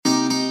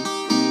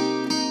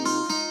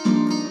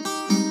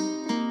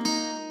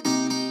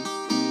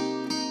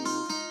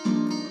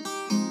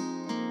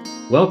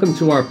Welcome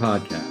to our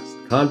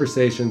podcast,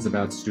 Conversations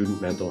about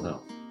Student Mental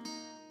Health.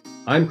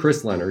 I'm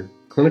Chris Leonard,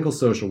 clinical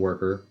social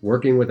worker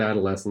working with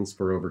adolescents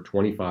for over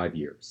 25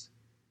 years.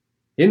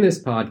 In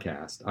this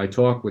podcast, I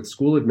talk with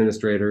school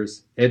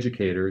administrators,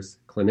 educators,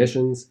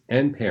 clinicians,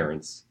 and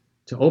parents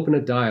to open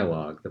a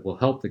dialogue that will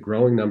help the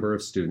growing number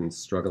of students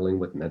struggling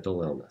with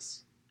mental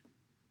illness.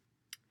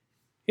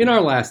 In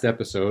our last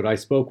episode, I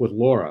spoke with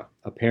Laura,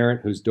 a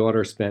parent whose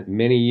daughter spent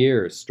many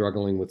years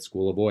struggling with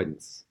school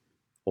avoidance,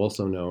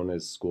 also known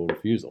as school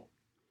refusal.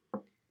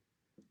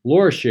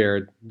 Laura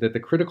shared that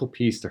the critical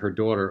piece to her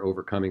daughter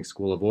overcoming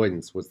school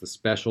avoidance was the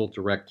special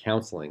direct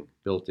counseling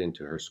built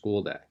into her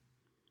school day.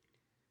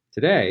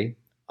 Today,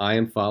 I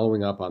am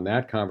following up on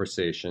that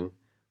conversation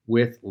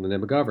with Linda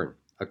McGovern,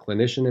 a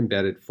clinician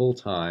embedded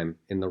full-time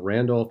in the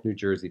Randolph, New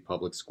Jersey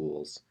Public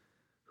Schools,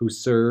 who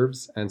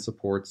serves and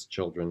supports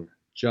children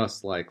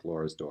just like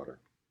Laura's daughter.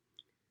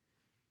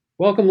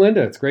 Welcome,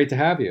 Linda. It's great to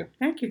have you.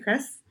 Thank you,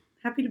 Chris.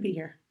 Happy to be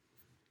here.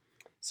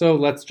 So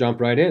let's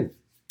jump right in.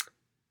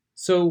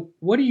 So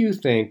what do you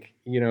think,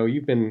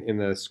 you've been in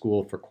the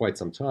school for quite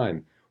some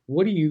time.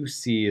 What do you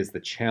see as the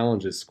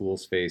challenges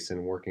schools face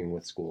in working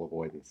with school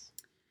avoidance?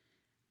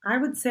 I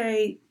would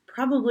say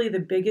probably the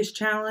biggest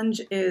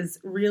challenge is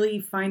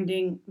really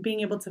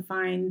being able to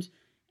find,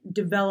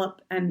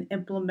 develop, and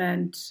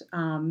implement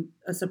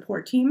a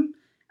support team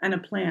and a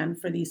plan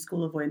for these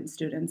school avoidance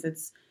students. It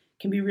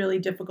can be really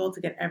difficult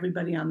to get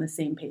everybody on the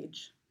same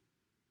page.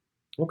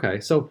 Okay,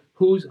 so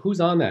who's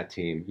on that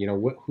team?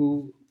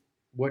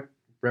 What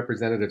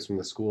representatives from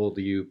the school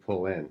do you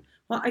pull in?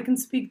 Well, I can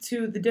speak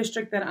to the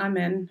district that I'm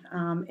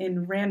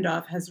in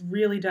Randolph, has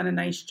really done a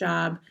nice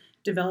job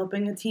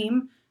developing a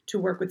team to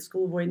work with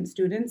school avoidance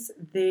students.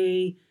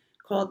 They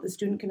call it the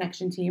Student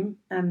Connection Team,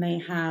 and they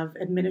have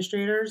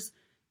administrators,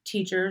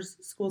 teachers,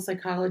 school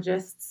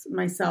psychologists,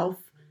 myself,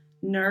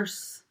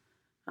 nurse,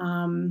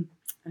 and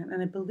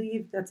I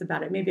believe that's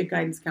about it, maybe a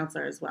guidance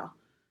counselor as well.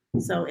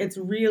 So it's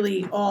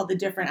really all the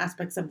different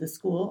aspects of the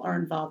school are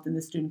involved in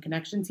the Student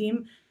Connection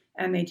Team,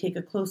 and they take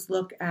a close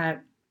look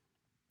at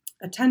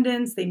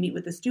attendance. They meet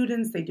with the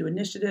students. They do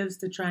initiatives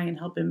to try and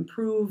help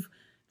improve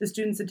the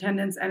students'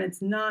 attendance, and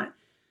it's not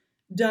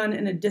done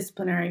in a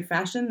disciplinary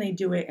fashion. They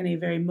do it in a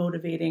very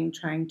motivating,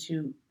 trying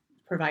to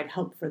provide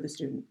help for the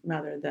student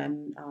rather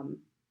than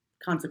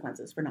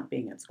consequences for not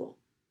being at school.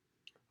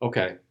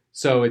 Okay.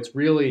 So it's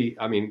really,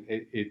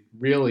 it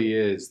really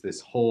is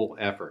this whole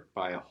effort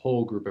by a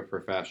whole group of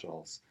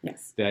professionals.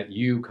 Yes. That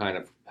you kind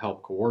of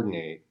help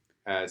coordinate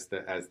as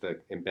the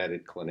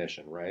embedded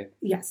clinician, right?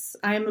 Yes,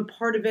 I am a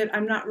part of it.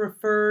 I'm not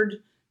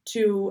referred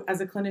to as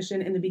a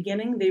clinician in the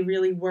beginning. They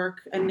really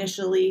work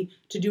initially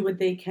to do what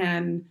they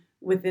can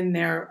within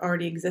their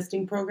already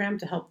existing program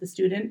to help the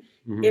student.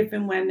 Mm-hmm. If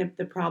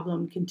the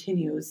problem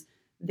continues,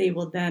 they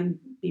will then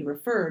be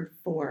referred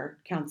for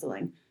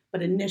counseling.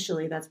 But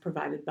initially, that's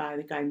provided by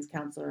the guidance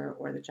counselor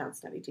or the child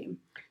study team.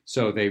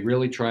 So they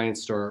really try and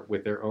start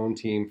with their own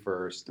team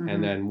first, mm-hmm.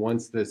 and then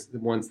once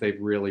they've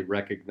really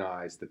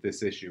recognized that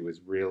this issue is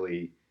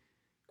really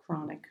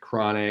chronic,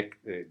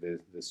 the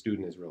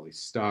student is really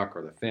stuck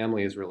or the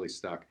family is really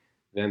stuck,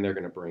 then they're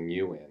going to bring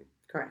you in.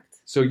 Correct.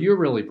 So you're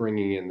really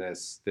bringing in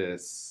this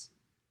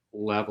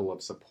level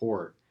of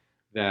support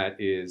that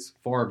is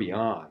far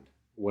beyond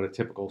what a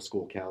typical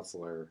school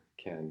counselor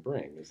can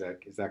bring. Is that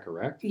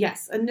correct?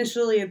 Yes.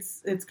 Initially,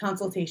 it's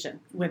consultation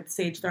with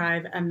Sage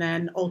Thrive, and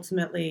then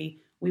ultimately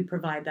we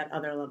provide that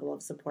other level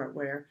of support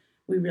where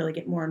we really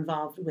get more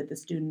involved with the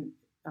student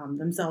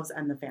themselves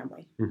and the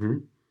family.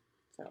 Mm-hmm.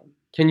 So,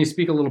 can you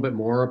speak a little bit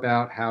more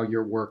about how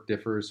your work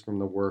differs from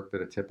the work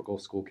that a typical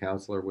school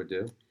counselor would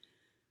do?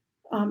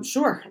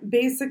 Sure.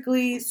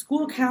 Basically,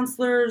 school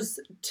counselors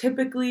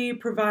typically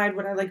provide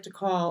what I like to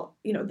call,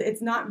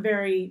 it's not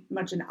very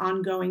much an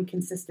ongoing,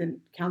 consistent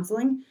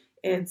counseling.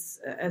 It's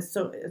a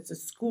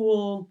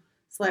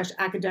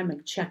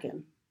school/academic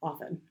check-in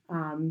often.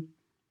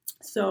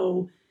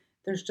 So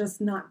there's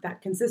just not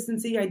that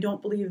consistency. I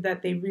don't believe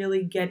that they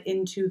really get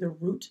into the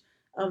root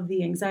of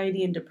the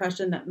anxiety and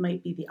depression that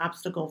might be the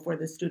obstacle for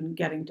the student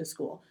getting to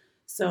school.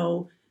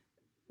 So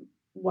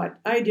what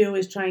I do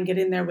is try and get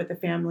in there with the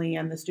family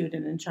and the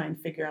student and try and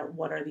figure out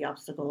what are the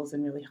obstacles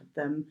and really help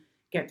them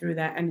get through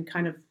that and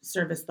kind of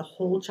service the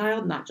whole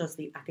child, not just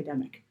the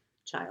academic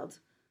child.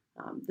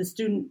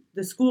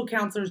 The school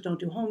counselors don't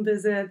do home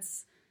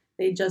visits.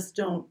 They just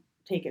don't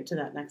take it to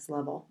that next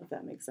level, if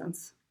that makes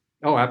sense.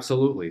 Oh,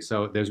 absolutely.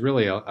 So there's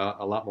really a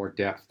lot more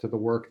depth to the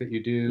work that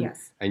you do.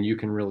 Yes. And you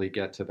can really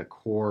get to the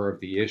core of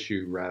the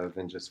issue rather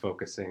than just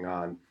focusing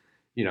on,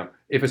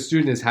 if a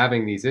student is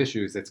having these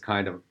issues, it's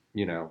kind of,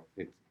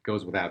 it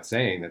goes without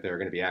saying that there are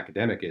going to be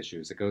academic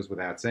issues. It goes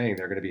without saying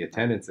there are going to be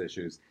attendance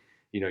issues.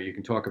 You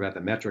can talk about the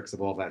metrics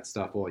of all that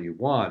stuff all you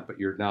want, but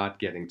you're not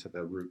getting to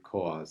the root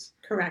cause.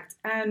 Correct.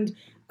 And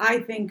I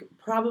think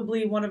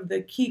probably one of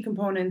the key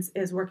components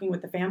is working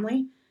with the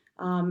family.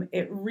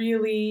 It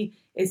really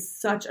is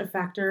such a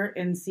factor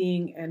in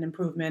seeing an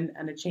improvement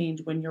and a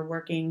change when you're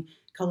working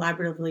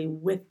collaboratively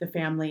with the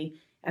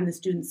family and the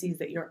student sees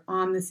that you're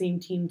on the same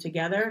team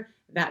together.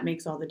 That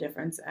makes all the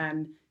difference.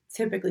 And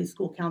typically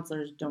school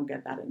counselors don't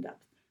get that in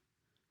depth.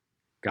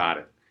 Got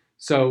it.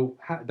 So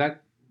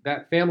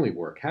that family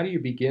work, how do you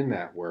begin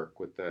that work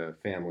with the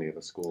family of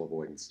a school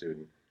avoidance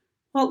student?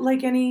 Well,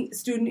 like any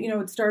student,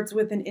 it starts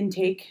with an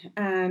intake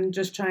and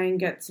just try and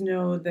get to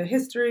know the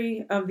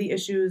history of the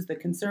issues, the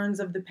concerns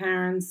of the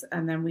parents,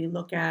 and then we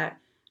look at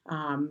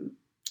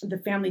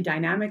the family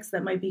dynamics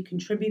that might be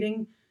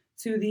contributing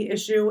to the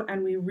issue.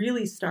 And we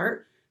really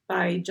start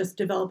by just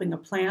developing a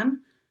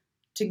plan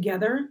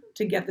together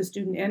to get the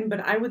student in.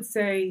 But I would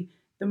say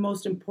the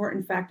most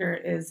important factor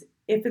is,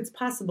 if it's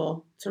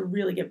possible, to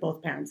really get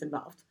both parents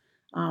involved.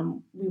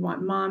 We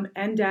want mom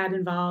and dad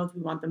involved.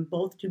 We want them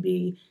both to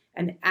be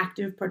an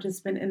active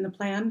participant in the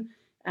plan.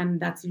 And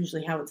that's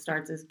usually how it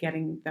starts, is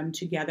getting them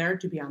together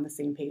to be on the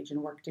same page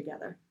and work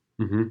together.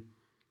 Mm-hmm.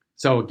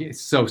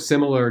 So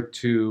similar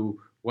to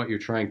what you're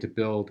trying to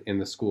build in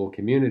the school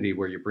community,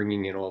 where you're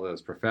bringing in all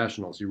those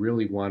professionals, you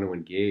really want to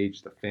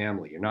engage the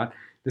family.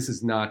 This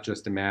is not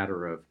just a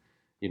matter of,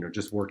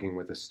 just working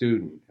with a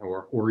student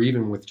or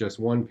even with just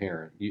one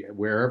parent.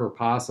 Wherever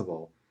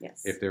possible,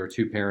 yes. If there are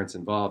two parents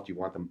involved, you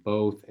want them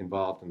both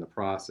involved in the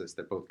process.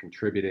 They're both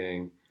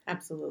contributing,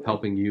 absolutely,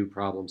 helping you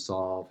problem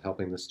solve,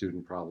 helping the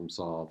student problem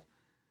solve.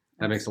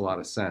 That makes a lot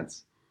of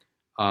sense.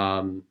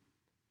 Can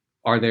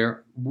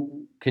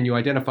you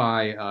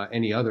identify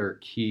any other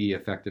key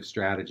effective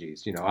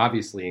strategies?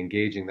 Obviously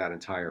engaging that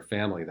entire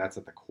family, that's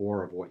at the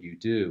core of what you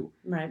do.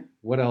 Right.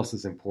 What else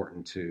is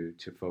important to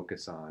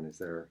focus on? Is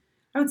there...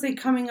 I would say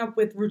coming up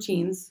with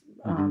routines,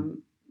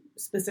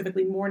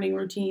 specifically morning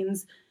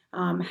routines,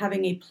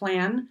 having a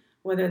plan,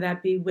 whether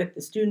that be with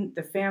the student,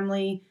 the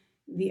family,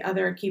 the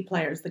other key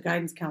players, the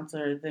guidance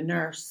counselor, the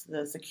nurse,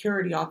 the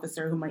security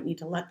officer who might need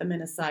to let them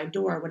in a side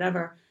door,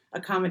 whatever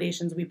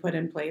accommodations we put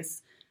in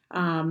place.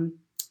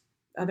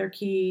 Other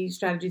key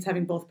strategies,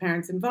 having both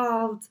parents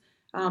involved,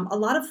 a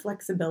lot of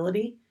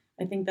flexibility.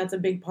 I think that's a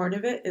big part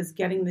of it, is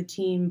getting the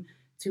team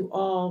to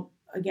all,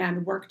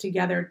 again, work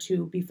together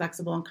to be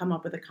flexible and come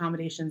up with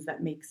accommodations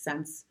that make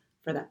sense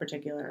for that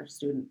particular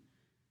student.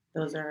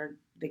 Those are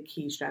the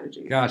key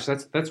strategies. Gosh,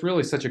 that's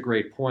really such a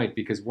great point,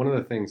 because one of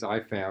the things I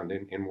found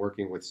in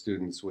working with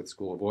students with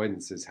school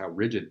avoidance is how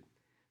rigid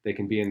they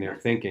can be in their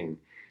thinking.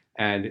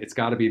 And it's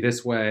got to be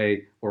this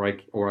way or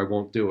I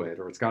won't do it,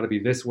 or it's got to be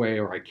this way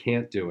or I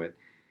can't do it.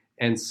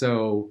 And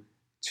so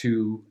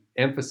to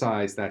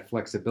emphasize that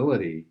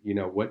flexibility,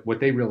 what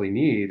they really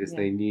need is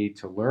they need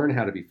to learn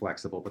how to be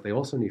flexible, but they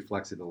also need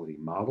flexibility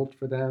modeled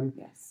for them.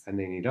 Yes. And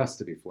they need us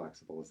to be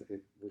flexible.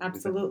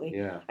 Absolutely.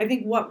 Yeah. I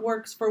think what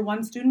works for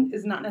one student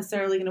is not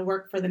necessarily going to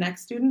work for the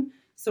next student.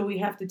 So we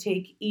have to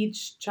take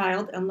each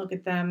child and look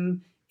at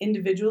them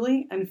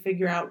individually and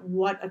figure out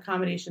what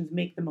accommodations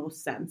make the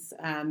most sense.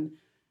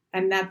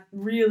 And that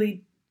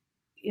really,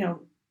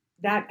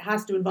 that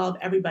has to involve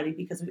everybody,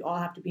 because we all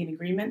have to be in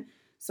agreement,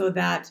 so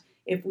that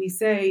if we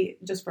say,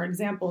 just for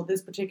example,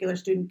 this particular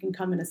student can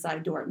come in a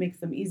side door, it makes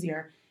them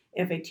easier.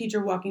 If a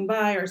teacher walking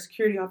by or a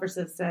security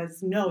officer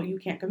says, no, you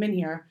can't come in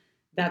here,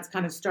 that's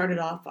kind of started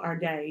off our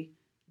day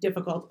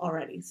difficult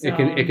already. So,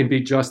 it can be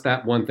just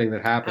that one thing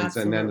that happens,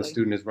 absolutely. And then the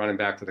student is running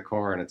back to the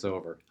car and it's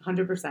over.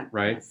 100%.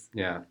 Right? Yes.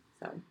 Yeah.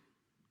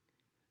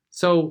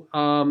 So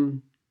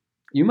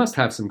you must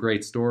have some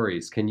great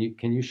stories. Can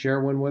you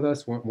share one with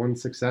us? One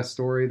success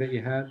story that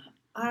you had?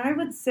 I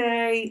would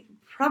say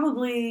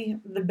probably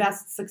the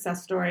best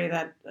success story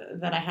that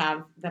I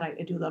have, that I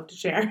do love to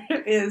share,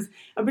 is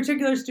a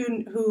particular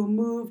student who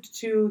moved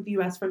to the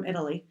U.S. from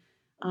Italy.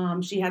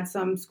 She had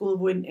some school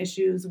avoidance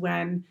issues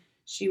when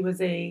she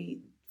was a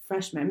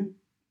freshman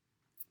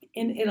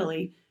in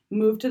Italy,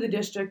 moved to the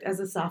district as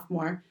a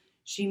sophomore.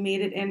 She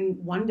made it in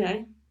one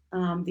day.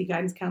 The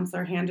guidance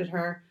counselor handed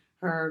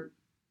her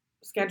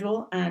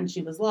schedule, and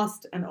she was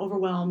lost and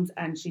overwhelmed,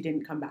 and she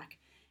didn't come back.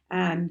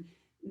 And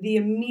the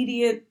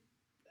immediate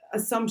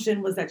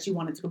assumption was that she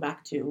wanted to go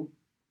back to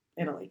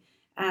Italy.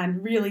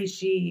 And really,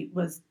 she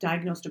was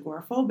diagnosed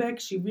agoraphobic.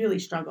 She really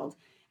struggled.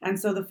 And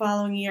so the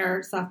following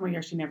year, sophomore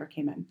year, she never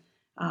came in.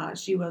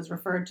 She was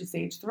referred to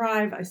Sage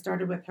Thrive. I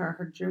started with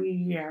her junior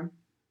year.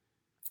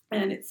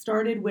 And it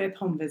started with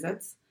home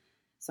visits.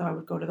 So I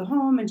would go to the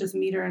home and just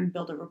meet her and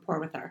build a rapport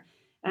with her.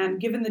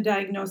 And given the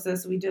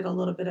diagnosis, we did a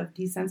little bit of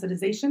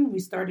desensitization. We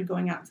started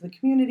going out into the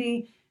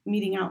community,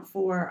 meeting out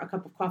for a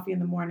cup of coffee in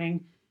the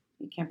morning.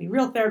 It can't be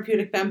real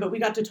therapeutic then, but we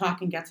got to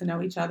talk and get to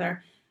know each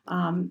other.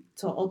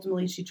 So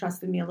ultimately, she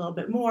trusted me a little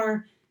bit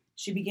more.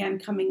 She began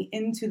coming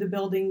into the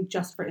building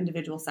just for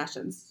individual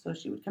sessions. So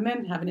she would come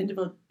in, have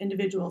an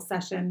individual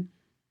session,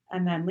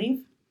 and then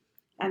leave.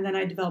 And then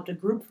I developed a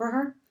group for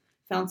her,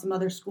 found some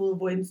other school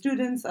avoidance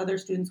students, other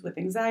students with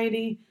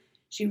anxiety.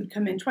 She would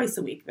come in twice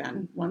a week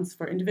then, once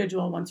for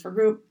individual, once for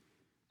group.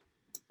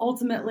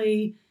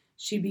 Ultimately,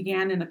 she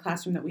began in a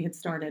classroom that we had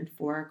started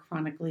for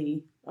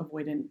chronically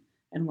avoidant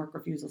and work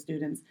refusal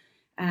students.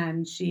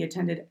 And she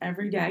attended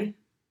every day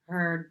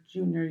her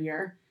junior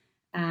year.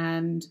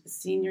 And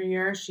senior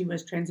year, she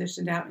was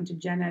transitioned out into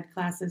gen ed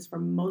classes for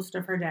most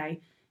of her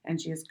day.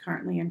 And she is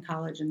currently in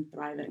college and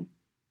thriving.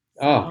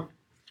 So,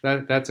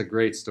 That's a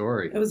great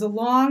story. It was a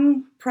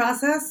long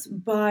process,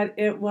 but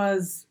it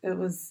was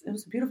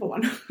a beautiful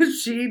one.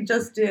 She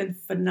just did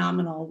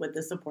phenomenal with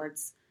the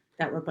supports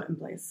that were put in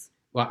place.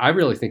 Well, I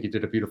really think you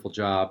did a beautiful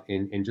job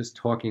in just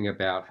talking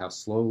about how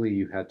slowly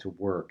you had to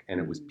work, and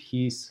it was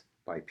piece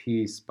by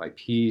piece by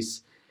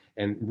piece.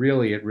 And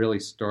really, it really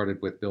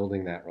started with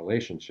building that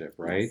relationship,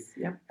 right? Yes.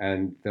 Yep.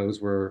 And those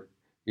were,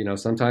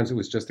 sometimes it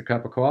was just a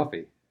cup of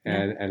coffee.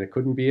 And it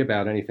couldn't be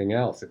about anything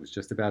else. It was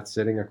just about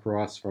sitting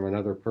across from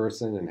another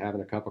person and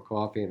having a cup of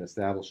coffee and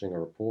establishing a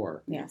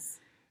rapport. Yes.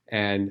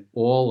 And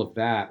all of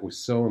that was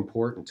so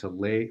important to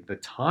lay the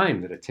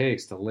time that it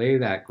takes to lay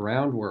that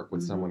groundwork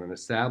with someone and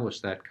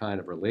establish that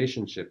kind of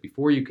relationship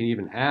before you can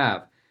even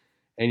have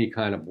any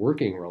kind of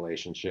working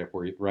relationship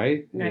where you,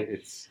 right?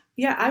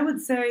 Yeah, I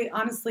would say,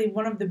 honestly,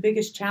 one of the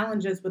biggest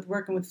challenges with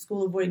working with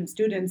school avoidant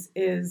students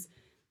is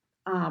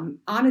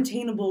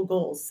unattainable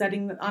goals,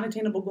 setting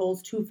unattainable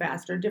goals too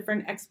fast, or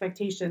different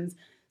expectations.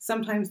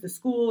 Sometimes the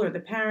school or the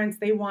parents,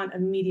 they want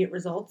immediate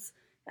results,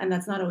 and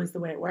that's not always the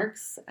way it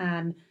works.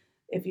 And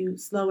if you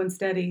slow and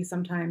steady,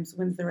 sometimes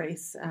wins the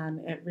race, and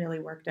it really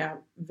worked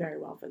out very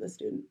well for the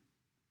student.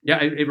 Yeah,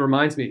 it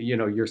reminds me,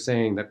 you're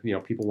saying that,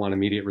 people want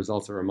immediate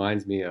results. It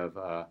reminds me of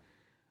a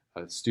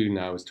student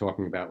I was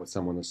talking about with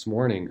someone this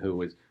morning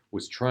who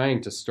was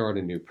trying to start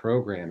a new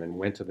program and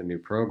went to the new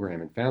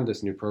program and found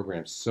this new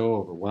program so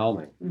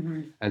overwhelming.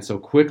 Mm-hmm. And so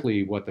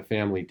quickly what the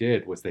family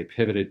did was they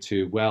pivoted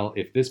to, well,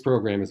 if this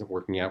program isn't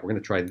working out, we're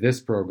going to try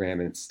this program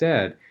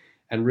instead.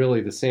 And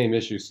really the same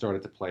issues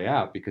started to play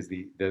out because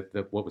the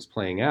what was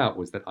playing out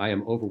was that I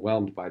am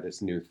overwhelmed by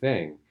this new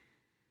thing.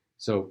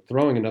 So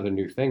throwing another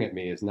new thing at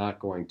me is not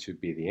going to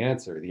be the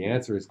answer. The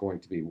answer is going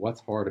to be what's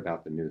hard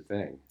about the new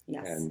thing,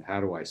 yes, and how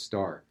do I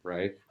start,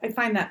 right? I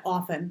find that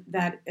often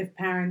that if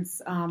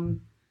parents,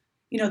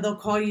 they'll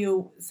call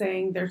you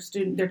saying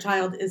their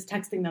child is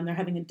texting them, they're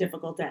having a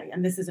difficult day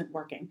and this isn't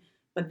working.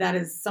 But that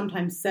is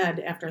sometimes said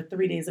after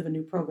 3 days of a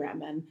new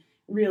program, and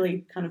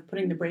really kind of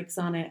putting the brakes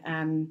on it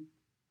and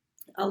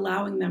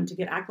allowing them to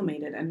get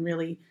acclimated and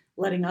really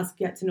letting us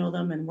get to know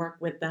them and work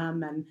with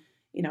them. And,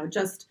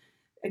 just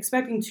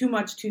expecting too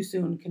much too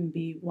soon can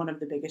be one of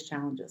the biggest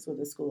challenges with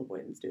a school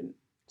avoidance student.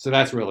 So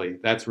that's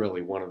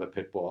really one of the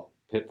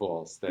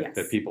pitfalls that, yes,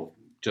 that people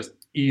just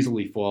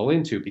easily fall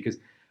into, because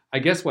I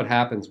guess what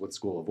happens with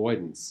school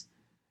avoidance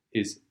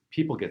is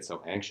people get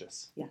so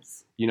anxious.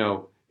 Yes.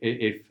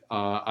 If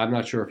I'm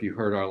not sure if you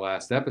heard our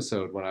last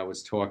episode when I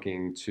was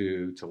talking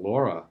to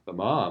Laura, the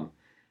mom,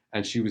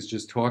 and she was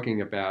just talking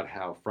about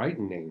how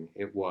frightening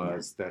it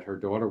was that her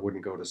daughter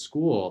wouldn't go to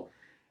school.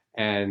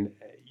 And,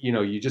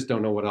 you just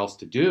don't know what else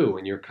to do,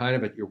 and you're kind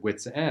of at your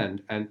wit's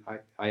end. And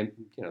I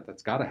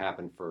that's got to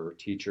happen for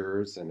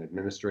teachers and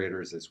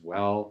administrators as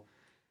well.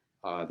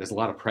 There's a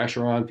lot of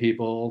pressure on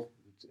people,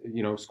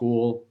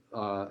 school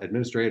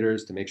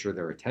administrators, to make sure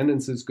their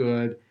attendance is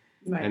good.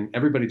 Right. And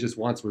everybody just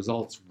wants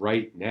results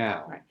right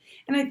now. Right.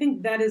 And I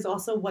think that is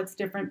also what's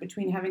different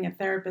between having a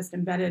therapist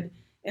embedded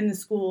in the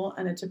school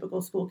and a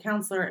typical school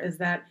counselor, is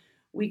that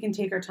we can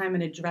take our time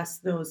and address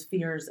those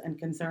fears and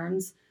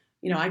concerns.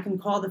 I can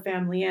call the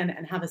family in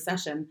and have a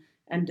session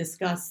and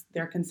discuss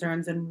their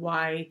concerns and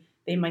why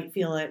they might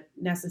feel it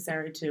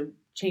necessary to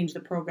change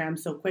the program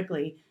so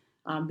quickly,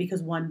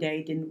 because one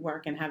day didn't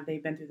work, and have they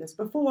been through this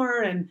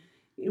before, and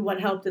what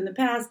helped in the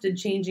past, did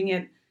changing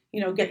it,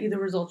 get you the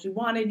results you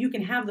wanted. You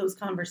can have those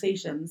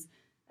conversations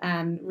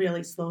and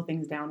really slow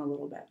things down a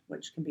little bit,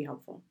 which can be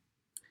helpful.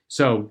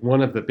 So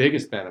one of the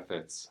biggest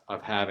benefits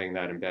of having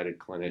that embedded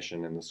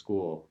clinician in the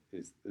school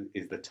is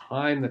the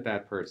time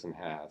that person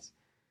has.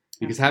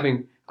 Because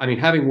having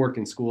worked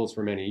in schools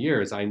for many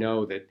years, I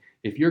know that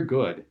if you're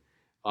good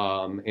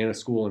in a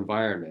school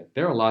environment,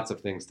 there are lots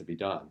of things to be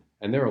done,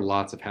 and there are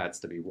lots of hats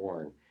to be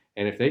worn.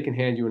 And if they can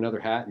hand you another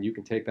hat and you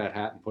can take that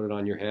hat and put it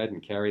on your head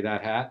and carry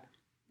that hat,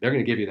 they're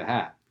going to give you the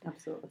hat.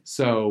 Absolutely.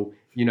 So,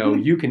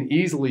 you can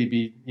easily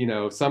be,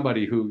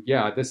 somebody who,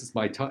 this is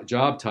my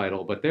job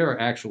title, but there are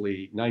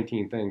actually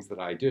 19 things that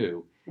I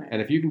do. Right.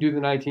 And if you can do the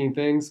 19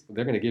 things,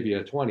 they're going to give you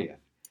a 20th.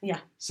 Yeah.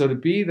 So to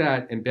be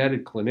that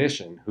embedded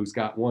clinician who's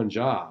got one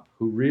job,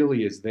 who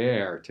really is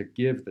there to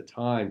give the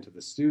time to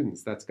the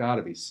students, that's got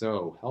to be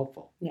so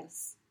helpful.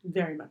 Yes,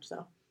 very much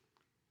so.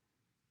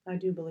 I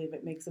do believe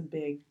it makes a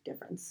big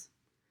difference.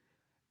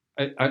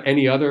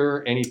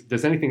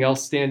 Does anything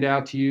else stand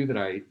out to you that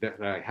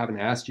I haven't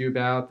asked you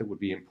about that would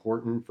be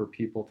important for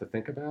people to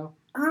think about?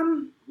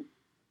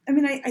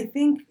 I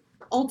think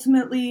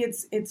ultimately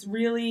it's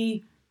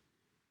really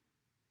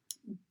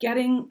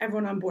getting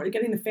everyone on board,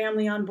 getting the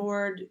family on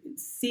board,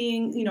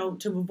 seeing,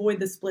 to avoid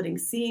the splitting,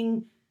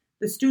 seeing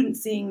the student,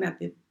 seeing that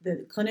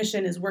the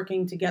clinician is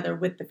working together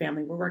with the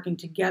family. We're working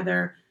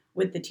together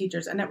with the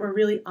teachers, and that we're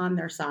really on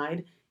their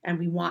side, and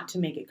we want to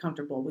make it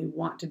comfortable. We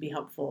want to be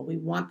helpful. We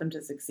want them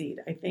to succeed.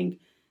 I think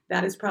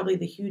that is probably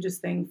the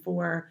hugest thing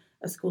for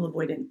a school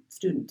avoidant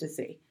student to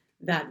see,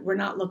 that we're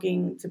not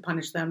looking to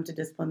punish them, to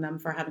discipline them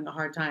for having a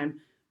hard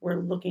time.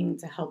 We're looking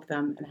to help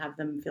them and have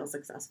them feel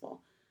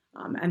successful.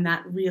 And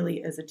that really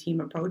is a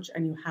team approach,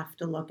 and you have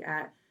to look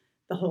at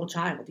the whole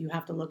child. You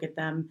have to look at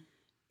them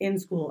in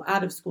school,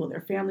 out of school,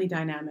 their family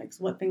dynamics,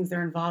 what things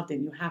they're involved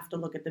in. You have to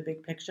look at the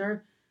big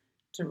picture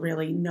to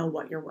really know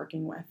what you're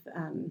working with.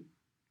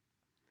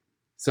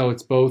 So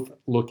it's both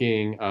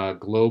looking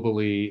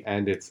globally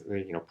and it's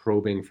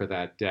probing for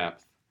that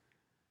depth.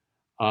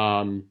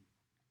 Do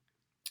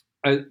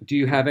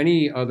you have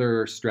any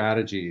other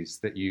strategies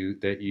that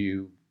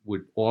you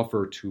would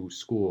offer to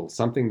schools,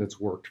 something that's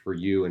worked for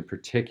you in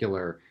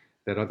particular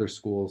that other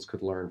schools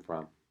could learn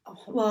from?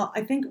 Well,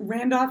 I think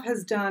Randolph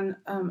has done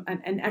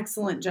an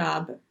excellent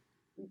job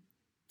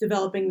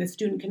developing the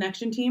student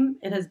connection team.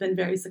 It has been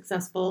very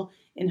successful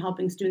in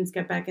helping students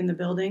get back in the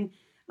building.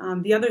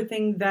 The other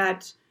thing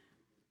that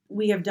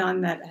we have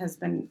done that has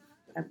been,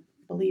 I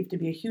believe, to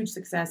be a huge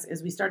success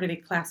is we started a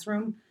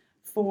classroom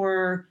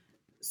for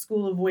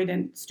school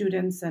avoidant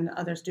students and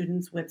other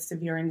students with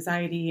severe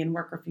anxiety and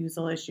work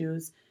refusal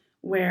issues,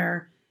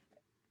 where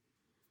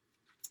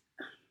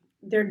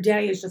their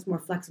day is just more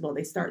flexible.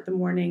 They start the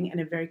morning in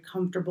a very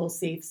comfortable,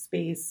 safe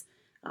space.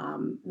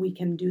 We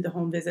can do the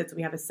home visits.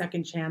 We have a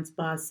second chance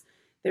bus.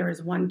 There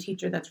is one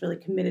teacher that's really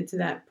committed to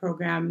that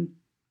program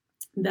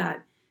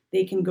that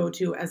they can go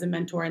to as a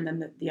mentor, and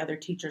then the other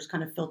teachers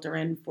kind of filter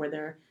in for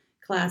their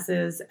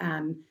classes.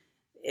 And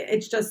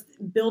it's just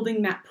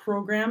building that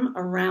program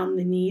around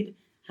the need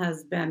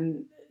has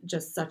been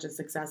just such a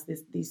success.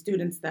 The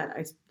student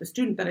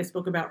that I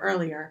spoke about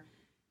earlier,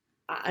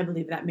 I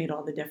believe that made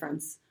all the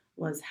difference,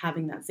 was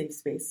having that safe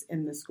space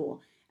in the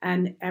school.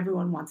 And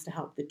everyone wants to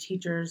help. The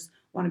teachers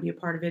want to be a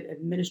part of it.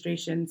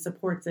 Administration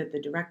supports it.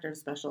 The director of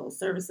special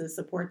services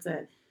supports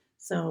it.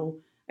 So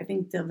I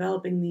think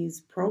developing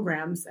these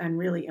programs and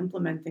really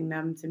implementing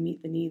them to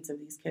meet the needs of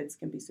these kids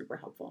can be super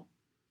helpful.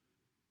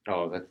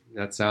 Oh,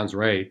 that sounds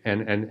right.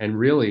 And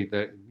really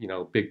the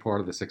big part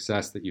of the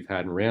success that you've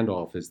had in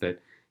Randolph is that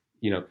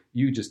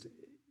you just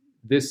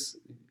this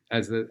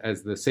as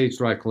the Sage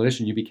Thrive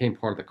clinician, you became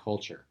part of the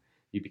culture.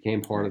 You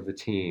became part of the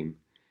team,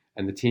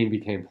 and the team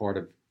became part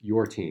of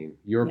your team.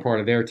 You're part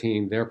of their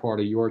team. They're part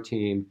of your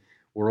team.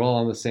 We're all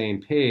on the same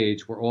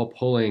page. We're all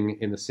pulling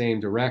in the same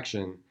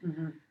direction.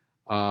 Mm-hmm.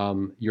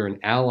 You're an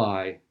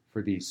ally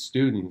for these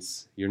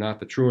students. You're not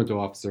the truant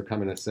officer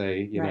coming to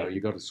say,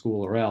 you go to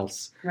school or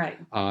else. Right.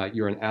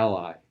 You're an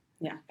ally.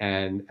 Yeah.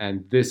 And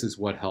this is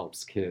what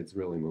helps kids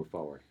really move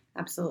forward.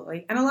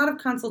 Absolutely. And a lot of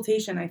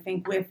consultation, I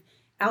think, with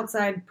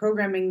outside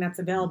programming that's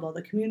available,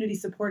 the community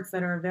supports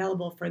that are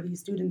available for these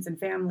students and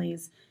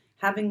families,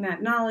 having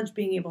that knowledge,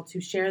 being able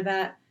to share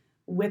that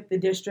with the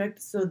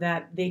district so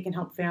that they can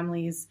help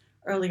families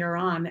earlier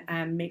on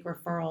and make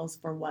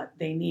referrals for what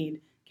they need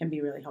can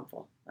be really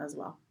helpful as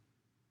well.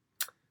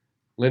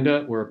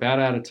 Linda, we're about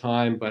out of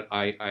time, but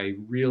I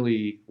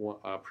really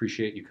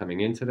appreciate you coming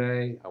in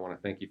today. I want to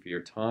thank you for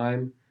your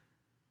time.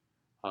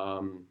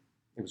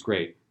 It was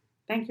great.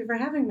 Thank you for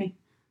having me.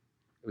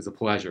 It was a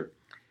pleasure.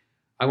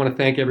 I want to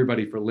thank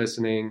everybody for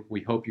listening.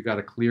 We hope you got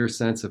a clear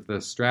sense of the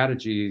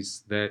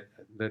strategies that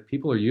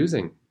people are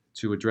using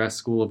to address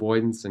school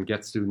avoidance and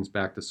get students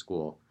back to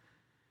school.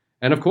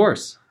 And of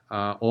course,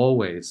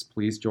 always,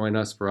 please join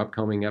us for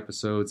upcoming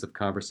episodes of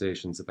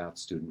Conversations about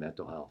Student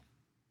Mental Health.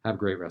 Have a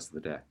great rest of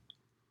the day.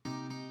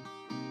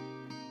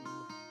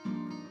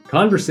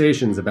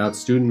 Conversations about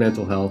Student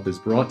Mental Health is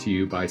brought to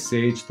you by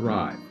Sage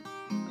Thrive,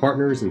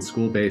 partners in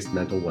school-based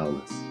mental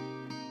wellness.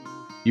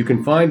 You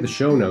can find the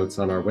show notes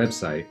on our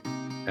website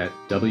at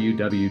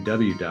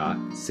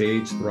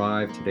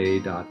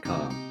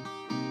www.sagethrivetoday.com.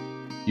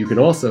 You can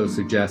also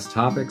suggest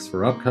topics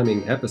for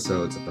upcoming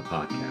episodes of the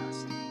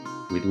podcast.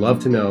 We'd love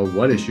to know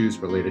what issues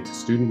related to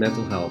student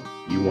mental health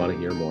you want to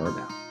hear more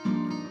about.